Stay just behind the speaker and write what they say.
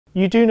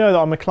You do know that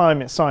I'm a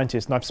climate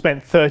scientist and I've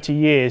spent 30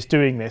 years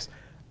doing this,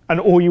 and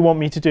all you want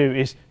me to do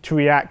is to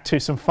react to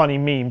some funny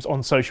memes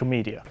on social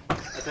media.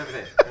 That's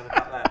everything. You're gonna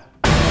cut that.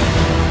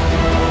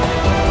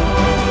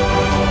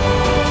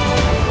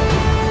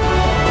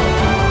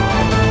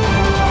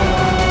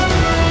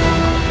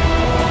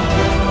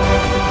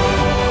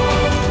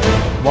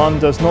 One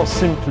does not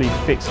simply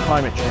fix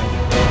climate change.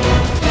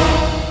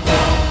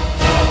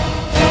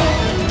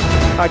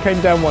 I came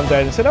down one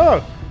day and said,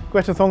 oh,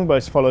 Greta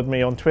Thunberg's followed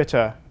me on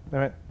Twitter. They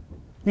went,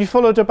 have you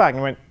followed her back? And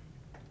I went,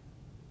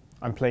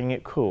 I'm playing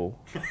it cool.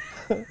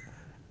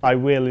 I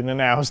will in an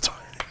hour's time.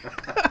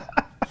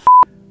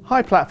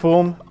 Hi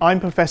platform, I'm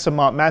Professor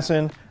Mark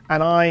Maslin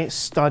and I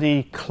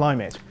study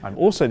climate. I'm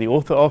also the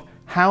author of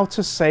How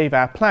to Save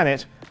Our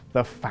Planet,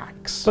 The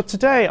Facts. But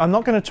today I'm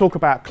not going to talk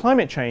about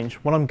climate change.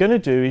 What I'm going to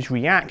do is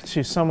react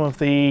to some of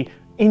the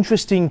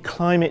interesting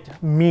climate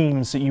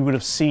memes that you would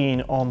have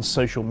seen on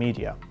social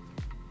media.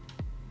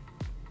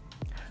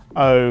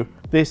 Oh,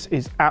 this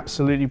is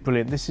absolutely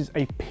brilliant. This is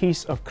a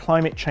piece of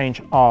climate change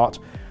art.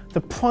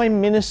 The Prime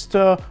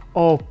Minister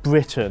of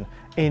Britain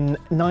in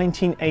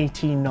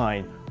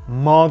 1989,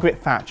 Margaret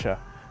Thatcher,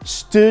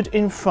 stood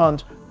in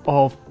front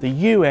of the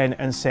UN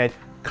and said,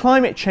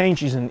 climate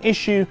change is an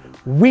issue,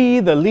 we,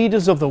 the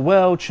leaders of the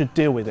world, should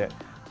deal with it.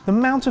 The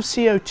amount of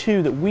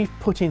CO2 that we've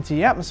put into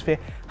the atmosphere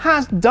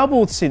has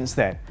doubled since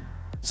then.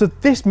 So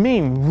this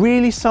meme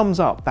really sums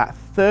up that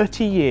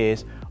 30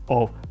 years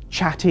of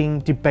chatting,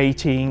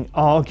 debating,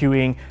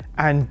 arguing,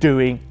 and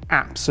doing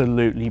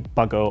absolutely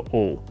bugger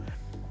all.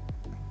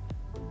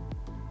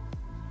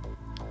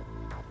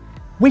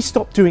 We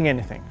stopped doing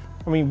anything.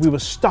 I mean, we were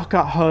stuck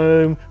at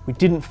home, we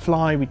didn't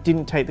fly, we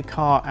didn't take the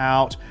car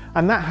out,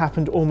 and that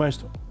happened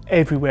almost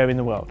everywhere in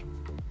the world.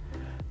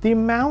 The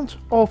amount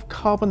of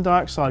carbon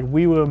dioxide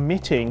we were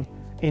emitting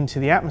into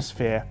the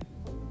atmosphere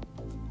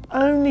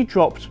only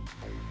dropped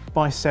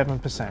by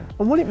 7%.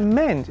 And what it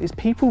meant is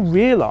people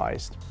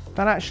realized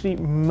that actually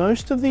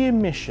most of the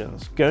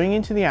emissions going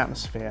into the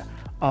atmosphere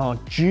are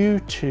due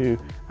to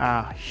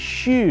our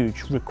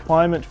huge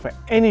requirement for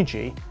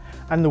energy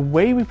and the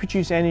way we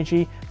produce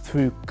energy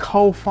through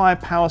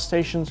coal-fired power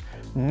stations,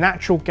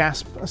 natural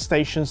gas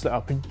stations that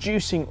are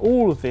producing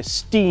all of this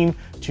steam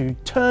to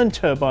turn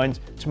turbines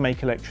to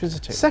make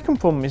electricity. Second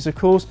problem is, of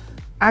course,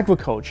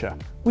 agriculture.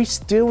 We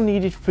still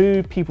needed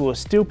food, people are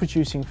still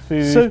producing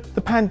food. So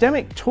the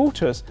pandemic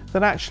taught us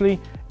that actually,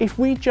 if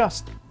we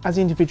just, as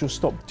individuals,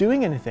 stop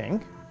doing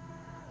anything,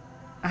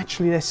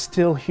 actually there's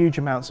still huge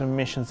amounts of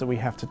emissions that we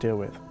have to deal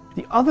with.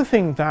 The other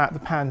thing that the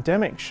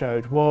pandemic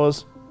showed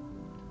was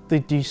the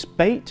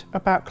debate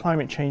about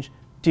climate change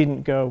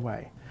didn't go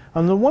away.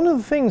 And one of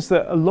the things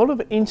that a lot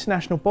of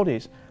international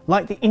bodies,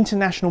 like the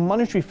International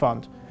Monetary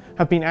Fund,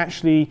 have been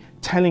actually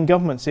telling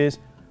governments is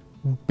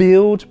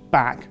build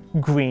back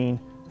green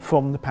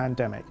from the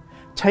pandemic.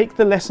 Take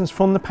the lessons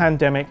from the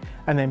pandemic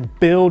and then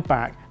build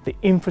back the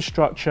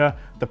infrastructure,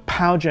 the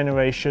power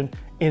generation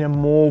in a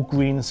more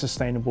green and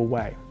sustainable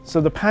way.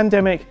 So the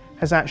pandemic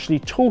has actually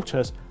taught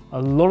us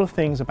a lot of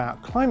things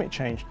about climate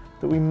change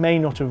that we may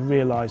not have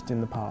realized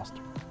in the past.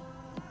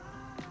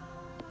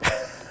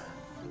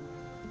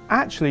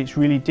 Actually, it's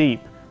really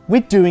deep.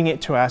 We're doing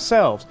it to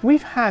ourselves.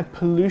 We've had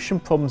pollution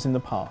problems in the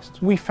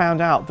past. We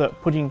found out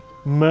that putting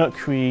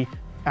mercury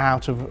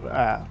out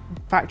of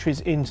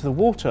factories into the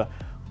water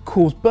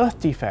caused birth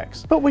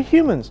defects. But we're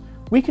humans.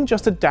 We can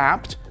just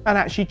adapt and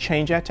actually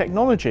change our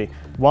technology.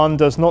 One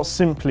does not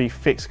simply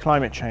fix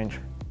climate change.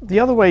 The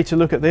other way to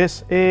look at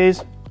this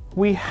is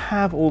we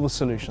have all the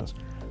solutions.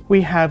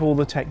 We have all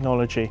the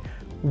technology.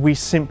 We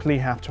simply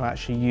have to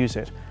actually use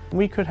it.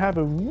 We could have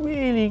a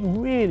really,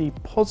 really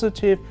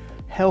positive,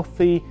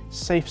 healthy,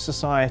 safe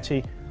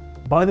society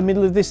by the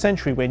middle of this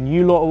century when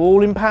you lot are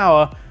all in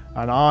power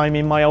and I'm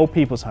in my old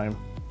people's home.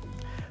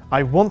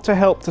 I want to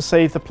help to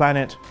save the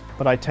planet,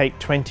 but I take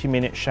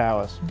 20-minute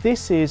showers.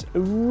 This is a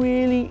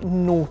really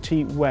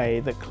naughty way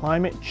that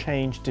climate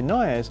change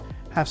deniers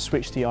have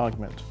switched the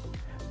argument.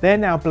 They're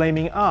now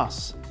blaming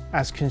us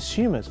as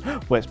consumers.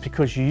 Well, it's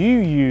because you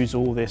use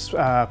all this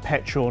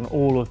petrol and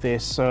all of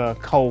this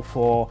coal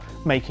for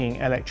making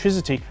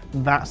electricity.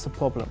 That's the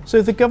problem. So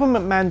if the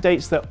government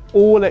mandates that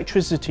all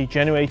electricity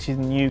generated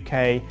in the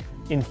UK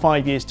in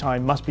 5 years'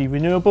 time must be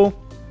renewable,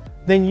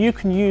 then you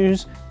can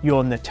use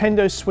your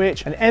Nintendo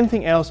Switch and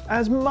anything else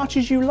as much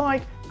as you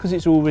like because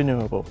it's all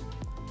renewable.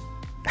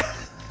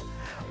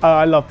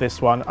 I love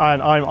this one,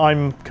 and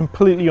I'm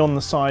completely on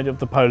the side of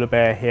the polar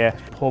bear here.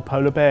 Poor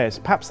polar bears.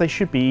 Perhaps they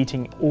should be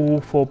eating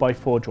all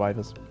 4x4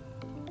 drivers.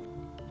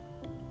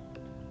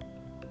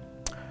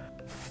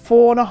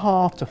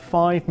 4.5 to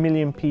 5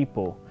 million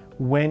people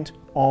went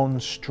on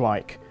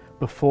strike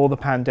before the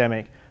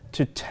pandemic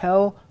to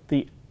tell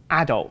the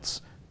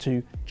adults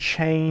to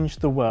change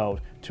the world,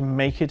 to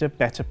make it a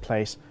better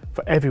place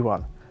for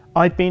everyone.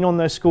 I've been on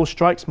those school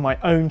strikes. My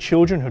own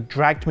children have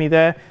dragged me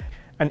there.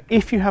 And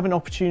if you have an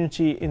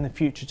opportunity in the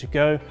future to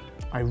go,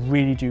 I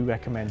really do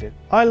recommend it.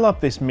 I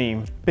love this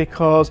meme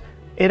because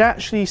it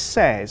actually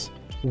says,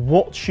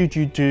 what should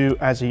you do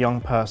as a young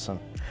person?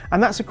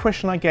 And that's a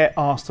question I get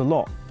asked a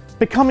lot.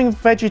 Becoming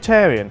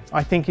vegetarian,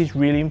 I think, is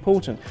really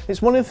important.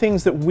 It's one of the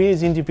things that we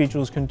as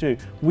individuals can do.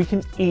 We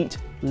can eat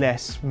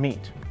less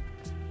meat.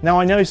 Now,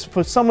 I know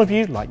for some of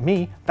you, like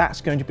me,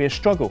 that's going to be a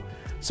struggle.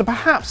 So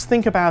perhaps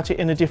think about it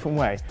in a different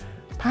way.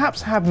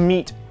 Perhaps have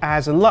meat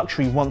as a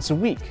luxury once a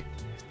week,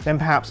 then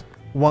perhaps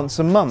once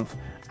a month,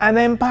 and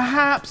then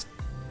perhaps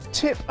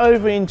tip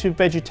over into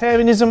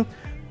vegetarianism,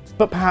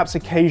 but perhaps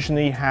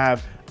occasionally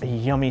have a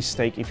yummy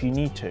steak if you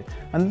need to.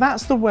 And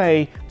that's the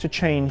way to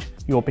change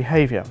your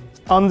behavior.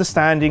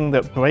 Understanding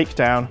that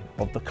breakdown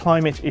of the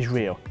climate is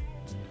real.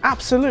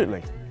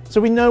 Absolutely. So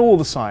we know all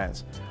the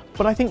science,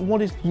 but I think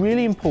what is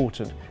really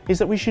important is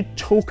that we should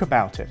talk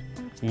about it.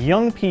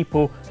 Young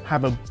people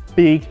have a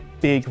big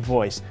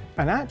voice,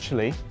 and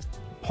actually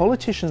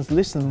politicians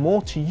listen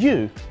more to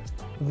you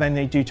than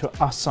they do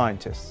to us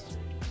scientists.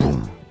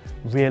 Boom,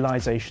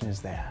 realization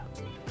is there.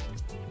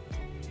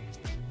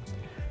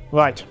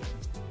 Right.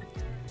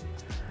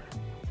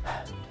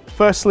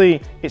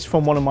 Firstly, it's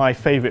from one of my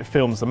favorite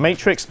films, The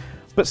Matrix,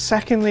 but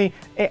secondly,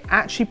 it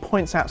actually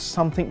points out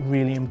something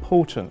really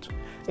important.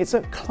 It's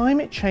that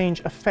climate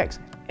change affects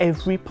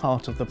every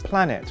part of the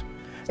planet.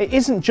 It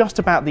isn't just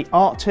about the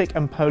Arctic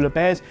and polar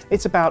bears,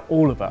 it's about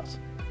all of us.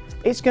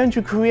 It's going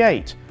to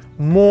create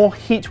more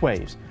heat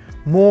waves,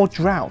 more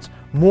droughts,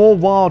 more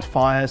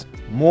wildfires,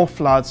 more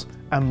floods,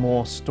 and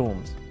more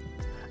storms.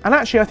 And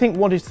actually, I think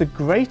what is the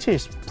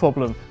greatest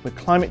problem with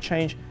climate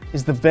change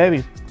is the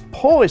very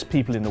poorest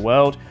people in the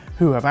world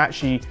who have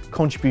actually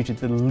contributed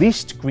the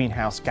least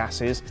greenhouse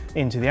gases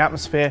into the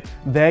atmosphere.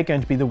 They're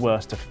going to be the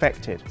worst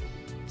affected.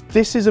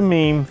 This is a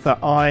meme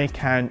that I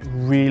can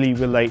really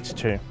relate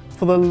to.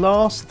 For the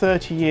last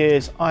 30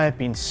 years, I have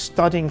been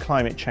studying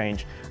climate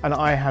change and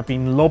I have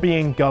been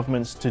lobbying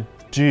governments to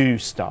do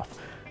stuff.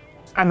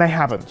 And they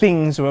haven't.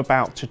 Things are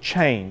about to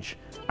change.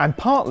 And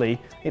partly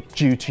it's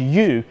due to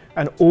you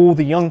and all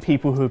the young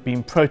people who have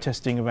been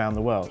protesting around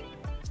the world.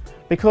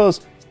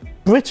 Because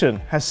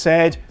Britain has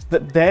said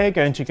that they're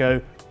going to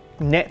go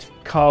net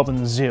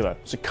carbon zero,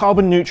 so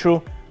carbon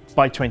neutral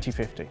by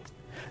 2050.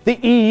 The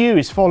EU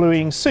is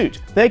following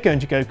suit. They're going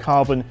to go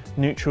carbon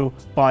neutral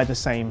by the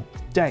same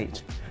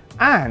date.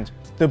 And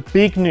the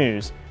big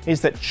news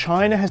is that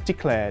China has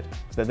declared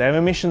that their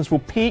emissions will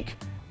peak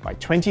by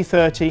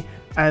 2030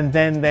 and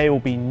then they will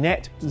be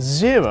net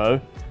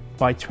zero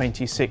by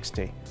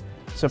 2060.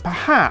 So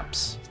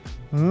perhaps,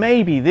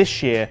 maybe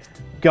this year,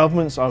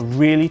 governments are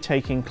really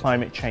taking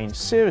climate change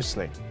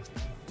seriously.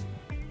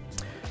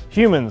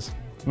 Humans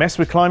mess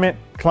with climate,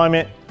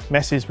 climate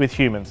messes with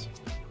humans.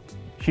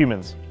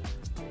 Humans.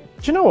 Do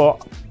you know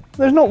what?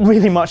 There's not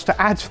really much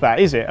to add to that,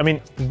 is it? I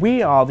mean,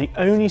 we are the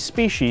only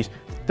species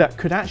that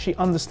could actually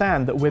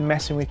understand that we're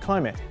messing with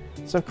climate.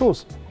 So of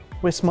course,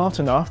 we're smart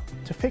enough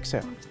to fix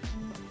it.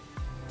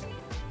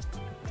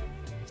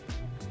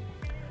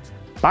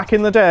 Back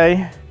in the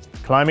day,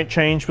 climate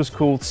change was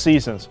called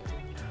seasons.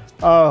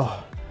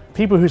 Oh,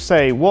 people who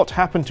say, what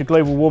happened to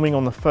global warming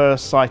on the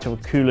first sight of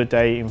a cooler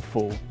day in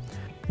fall?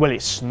 Well,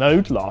 it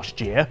snowed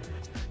last year.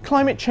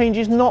 Climate change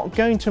is not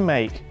going to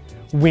make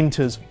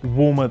winters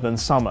warmer than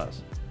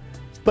summers.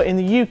 But in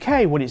the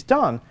UK, what it's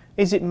done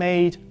is it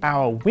made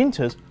our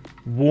winters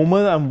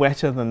warmer and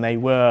wetter than they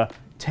were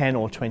 10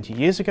 or 20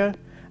 years ago,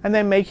 and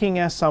they're making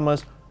our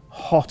summers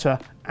hotter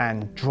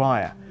and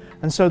drier.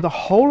 And so the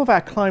whole of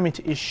our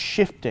climate is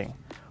shifting.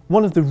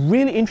 One of the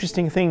really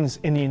interesting things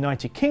in the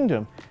United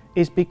Kingdom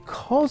is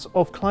because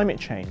of climate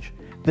change,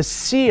 the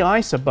sea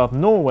ice above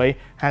Norway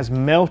has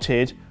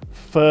melted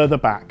further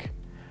back.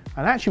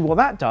 And actually what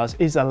that does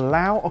is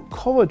allow a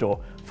corridor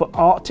for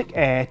Arctic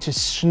air to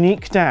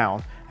sneak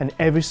down and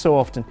every so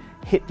often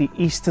hit the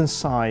eastern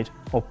side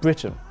of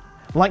Britain.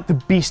 Like the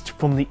beast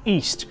from the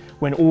east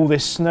when all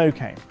this snow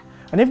came.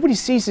 And everybody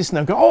sees this snow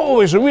and go,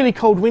 oh, it's a really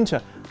cold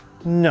winter.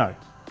 No,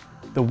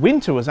 the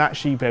winter was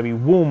actually very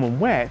warm and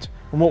wet,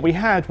 and what we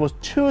had was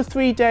 2 or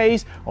 3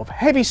 days of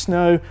heavy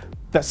snow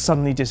that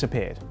suddenly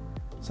disappeared.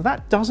 So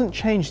that doesn't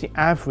change the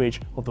average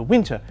of the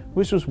winter,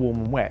 which was warm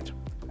and wet.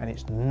 And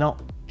it's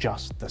not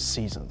just the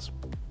seasons.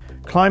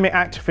 Climate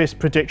activist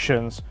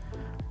predictions.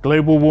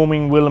 Global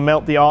warming will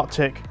melt the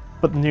Arctic,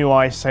 but the new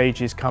ice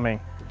age is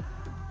coming.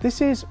 This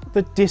is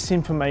the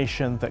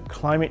disinformation that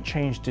climate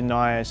change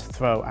deniers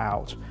throw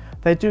out.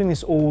 They're doing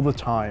this all the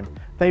time.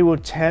 They will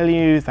tell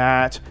you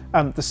that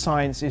the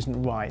science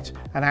isn't right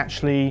and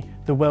actually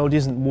the world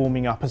isn't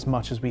warming up as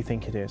much as we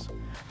think it is.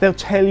 They'll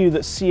tell you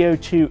that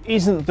CO2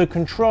 isn't the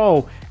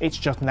control, it's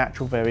just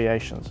natural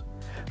variations.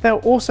 They'll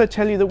also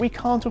tell you that we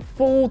can't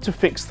afford to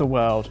fix the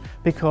world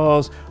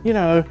because, you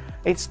know,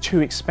 it's too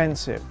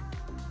expensive.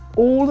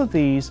 All of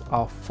these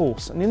are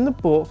false, and in the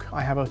book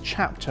I have a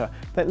chapter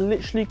that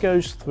literally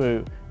goes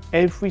through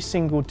every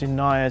single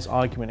denier's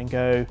argument and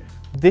go,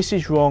 this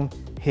is wrong,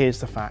 here's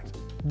the fact.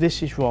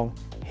 This is wrong,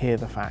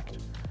 here's the fact.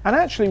 And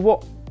actually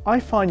what I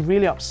find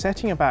really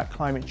upsetting about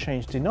climate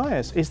change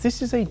deniers is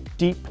this is a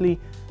deeply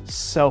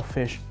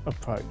selfish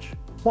approach.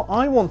 What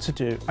I want to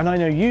do, and I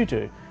know you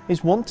do,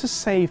 is want to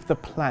save the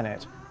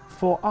planet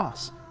for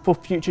us, for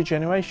future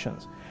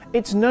generations.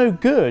 It's no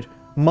good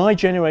My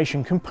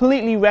generation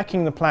completely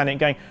wrecking the planet,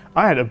 going,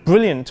 I had a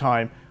brilliant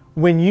time,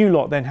 when you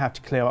lot then have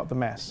to clear up the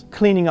mess.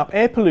 Cleaning up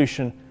air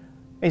pollution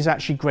is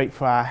actually great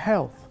for our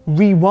health.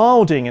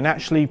 Rewilding and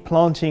actually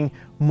planting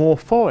more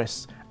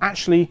forests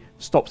actually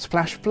stops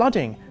flash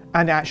flooding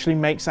and actually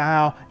makes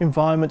our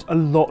environment a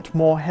lot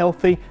more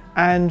healthy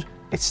and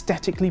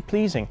aesthetically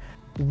pleasing.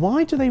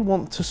 Why do they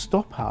want to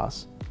stop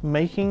us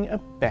making a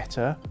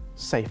better,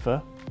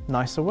 safer,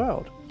 nicer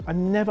world? I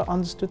never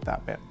understood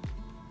that bit.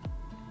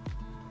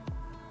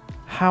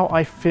 How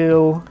I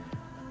feel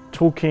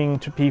talking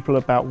to people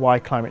about why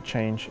climate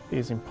change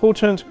is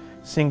important.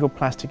 Single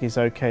plastic is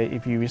okay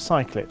if you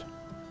recycle it.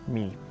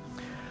 Me.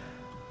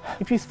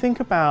 If you think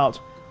about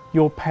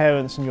your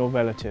parents and your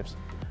relatives,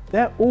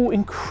 they're all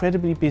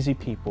incredibly busy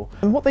people.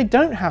 And what they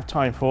don't have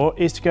time for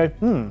is to go,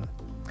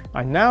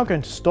 I'm now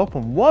going to stop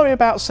and worry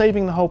about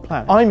saving the whole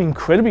planet. I'm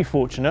incredibly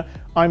fortunate.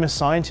 I'm a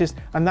scientist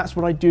and that's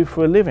what I do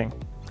for a living.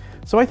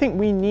 So I think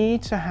we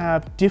need to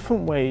have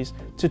different ways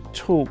to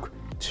talk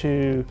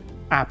to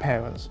our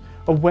parents,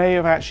 a way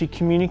of actually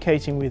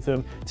communicating with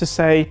them to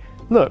say,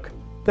 look,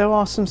 there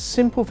are some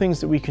simple things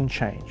that we can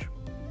change.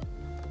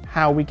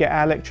 How we get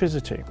our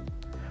electricity,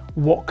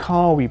 what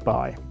car we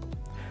buy,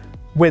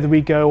 whether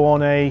we go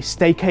on a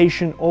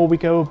staycation or we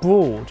go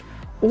abroad.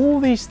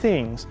 All these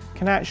things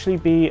can actually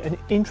be an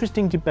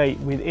interesting debate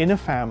within a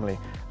family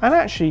and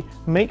actually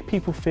make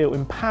people feel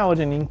empowered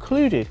and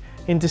included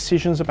in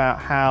decisions about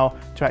how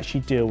to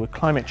actually deal with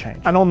climate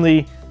change. And on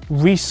the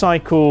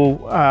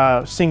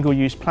recycle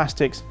single-use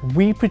plastics,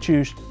 we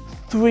produce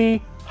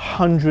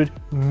 300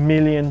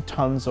 million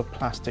tons of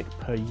plastic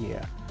per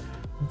year.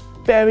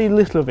 Very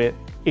little of it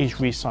is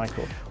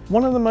recycled.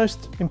 One of the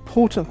most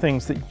important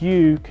things that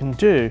you can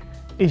do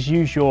is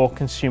use your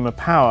consumer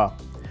power.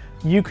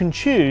 You can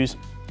choose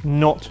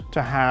not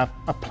to have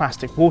a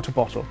plastic water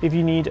bottle. If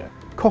you need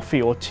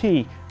coffee or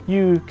tea,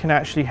 you can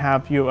actually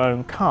have your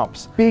own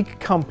cups. Big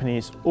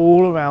companies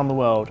all around the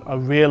world are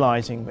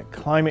realizing that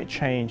climate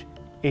change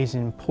is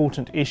an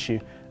important issue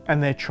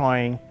and they're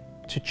trying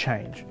to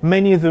change.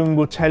 Many of them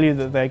will tell you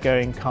that they're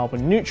going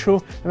carbon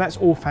neutral, and that's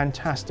all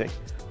fantastic.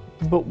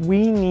 But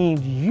we need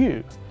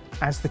you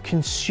as the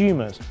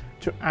consumers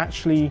to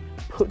actually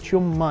put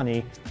your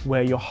money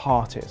where your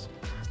heart is.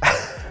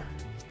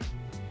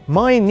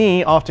 My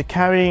knee, after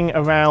carrying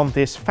around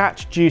this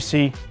fat,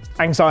 juicy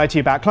anxiety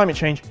about climate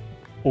change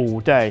all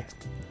day.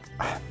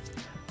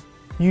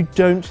 You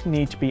don't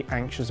need to be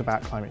anxious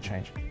about climate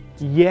change.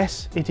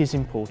 Yes, it is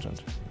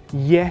important.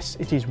 Yes,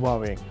 it is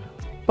worrying,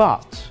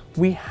 but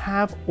we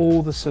have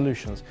all the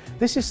solutions.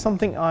 This is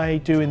something I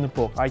do in the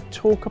book. I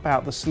talk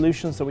about the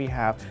solutions that we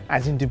have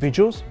as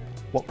individuals.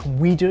 What can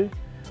we do?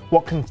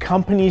 What can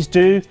companies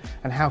do?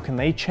 And how can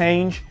they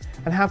change?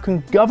 And how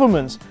can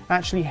governments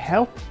actually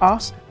help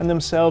us and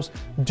themselves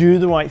do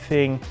the right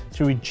thing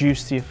to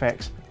reduce the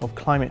effects of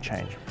climate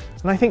change?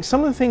 And I think some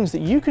of the things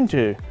that you can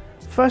do,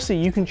 firstly,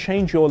 you can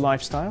change your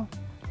lifestyle.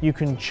 You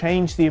can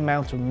change the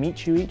amount of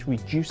meat you eat,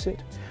 reduce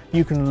it.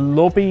 You can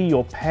lobby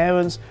your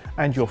parents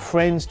and your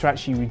friends to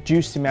actually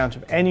reduce the amount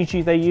of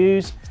energy they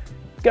use.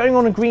 Going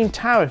on a green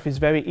tariff is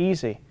very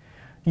easy.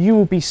 You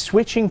will be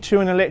switching to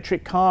an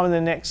electric car in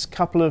the next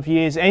couple of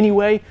years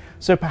anyway,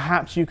 so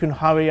perhaps you can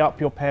hurry up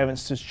your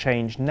parents to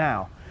change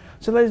now.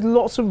 So there's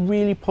lots of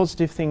really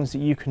positive things that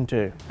you can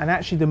do. And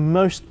actually the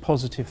most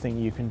positive thing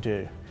you can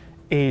do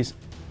is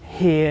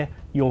hear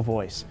your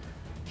voice.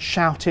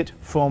 Shout it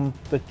from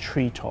the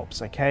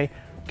treetops, okay?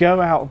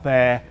 Go out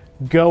there,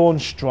 go on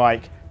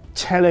strike,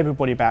 tell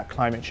everybody about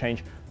climate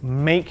change,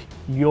 make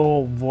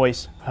your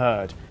voice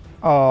heard.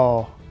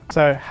 Oh,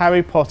 so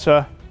Harry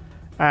Potter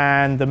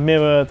and the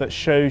mirror that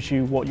shows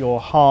you what your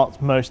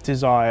heart most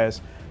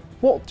desires.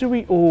 What do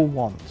we all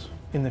want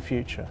in the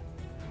future?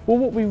 Well,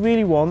 what we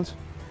really want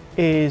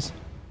is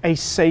a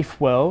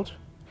safe world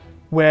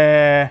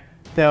where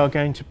there are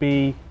going to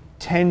be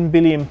 10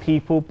 billion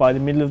people by the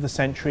middle of the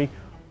century,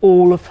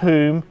 all of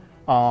whom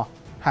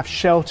have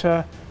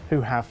shelter,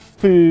 who have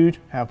food,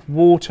 have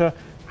water,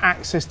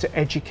 access to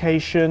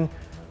education.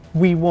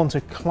 We want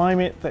a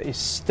climate that is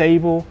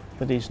stable,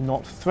 that is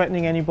not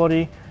threatening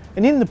anybody.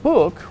 And in the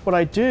book, what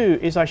I do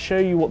is I show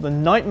you what the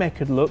nightmare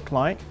could look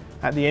like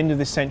at the end of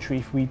this century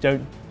if we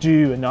don't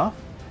do enough,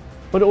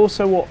 but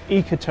also what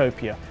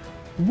ecotopia.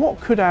 What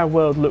could our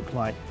world look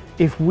like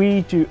if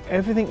we do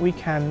everything we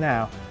can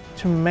now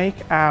to make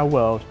our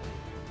world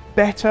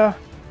better,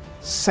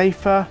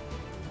 safer,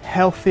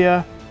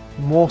 healthier,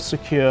 more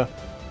secure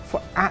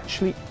for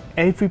actually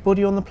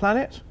everybody on the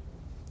planet?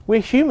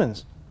 We're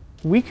humans.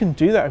 We can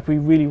do that if we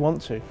really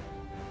want to.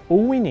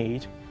 All we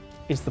need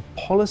is the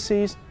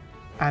policies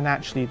and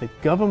actually the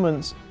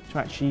governments to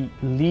actually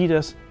lead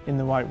us in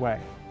the right way.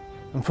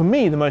 And for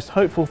me, the most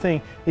hopeful thing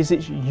is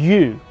it's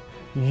you.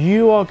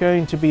 You are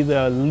going to be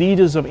the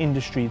leaders of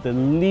industry, the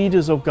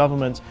leaders of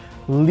governments,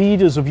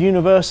 leaders of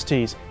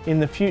universities in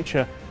the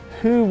future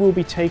who will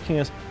be taking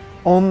us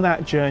on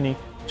that journey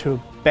to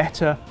a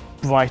better,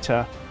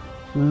 brighter,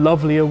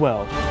 lovelier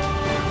world.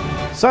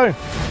 So,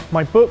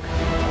 my book,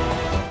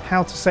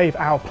 How to Save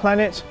Our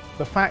Planet,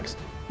 the facts,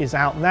 is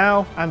out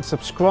now, and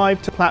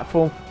subscribe to the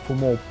platform for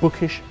more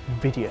bookish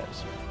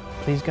videos.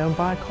 Please go and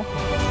buy a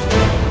copy.